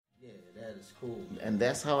That is cool. And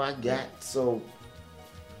that's how I got so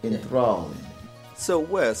enthralled in it. So,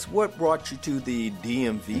 Wes, what brought you to the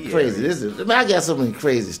DMV Crazy. area? I got so many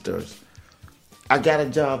crazy stories. I got a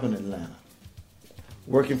job in Atlanta,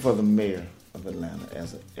 working for the mayor of Atlanta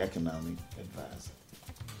as an economic advisor.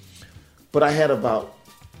 But I had about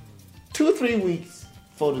 2 or 3 weeks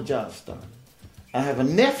before the job started. I have a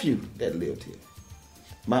nephew that lived here,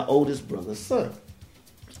 my oldest brother's son.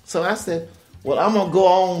 So I said, well, I'm going to go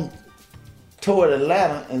on toward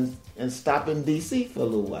Atlanta and stop in D.C. for a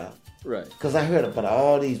little while. Right. Because I heard about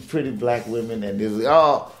all these pretty black women and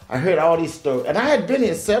I heard all these stories. And I had been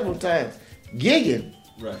here several times gigging,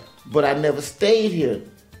 right? But I never stayed here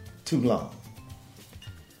too long.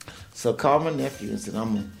 So I called my nephew and said,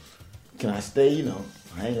 can I stay,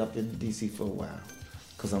 hang up in D.C. for a while?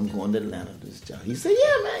 Because I'm going to Atlanta to this job. He said,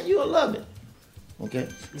 yeah, man, you'll love it. Okay?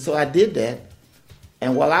 So I did that.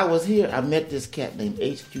 And while I was here, I met this cat named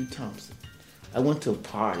H.Q. Thompson. I went to a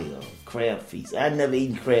party, a crab feast. I'd never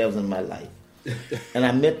eaten crabs in my life. And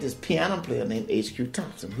I met this piano player named H.Q.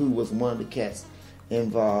 Thompson, who was one of the cats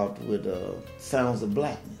involved with Sounds of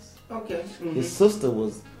Blackness. Okay. Mm-hmm. His sister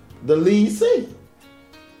was the lead singer.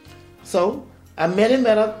 So I met him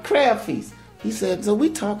at a crab feast. He said, so we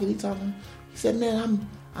talking. He said, man,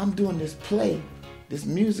 I'm doing this play, this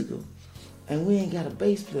musical, and we ain't got a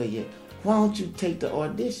bass player yet. Why don't you take the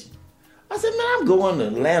audition? I said, man, I'm going to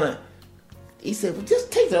Atlanta. He said, well,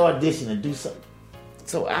 just take the audition and do something.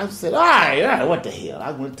 So I said, all right, what the hell?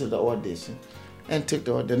 I went to the audition and took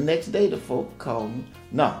the audition. The next day, the folk called me.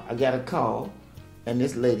 No, I got a call, and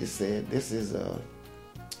this lady said, this is the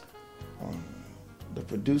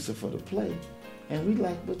producer for the play, and we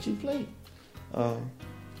like what you played.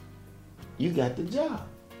 You got the job.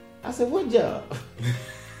 I said, what job?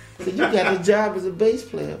 He said, you got the job as a bass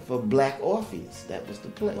player for Black Orpheus. That was the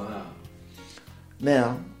play. Wow.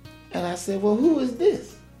 Now, and I said, well, who is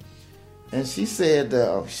this? And she said,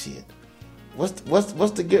 oh, shit. What's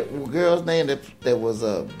the girl's name that was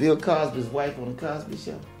Bill Cosby's wife on the Cosby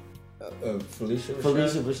Show? Felicia Rashad.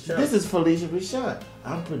 Felicia Rashad. This is Felicia Rashad.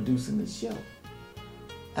 I'm producing the show.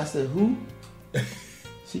 I said, who?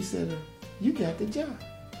 She said, you got the job.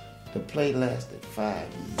 The play lasted 5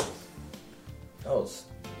 years. Oh.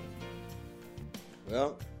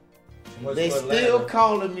 Well, they still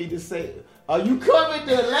calling me to say, are you coming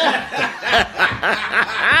to Atlanta?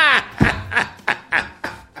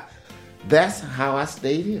 That's how I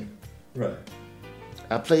stayed here. Right.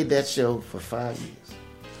 I played that show for 5 years.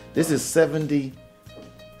 This is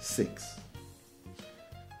 76.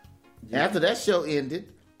 After that show ended,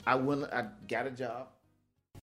 I got a job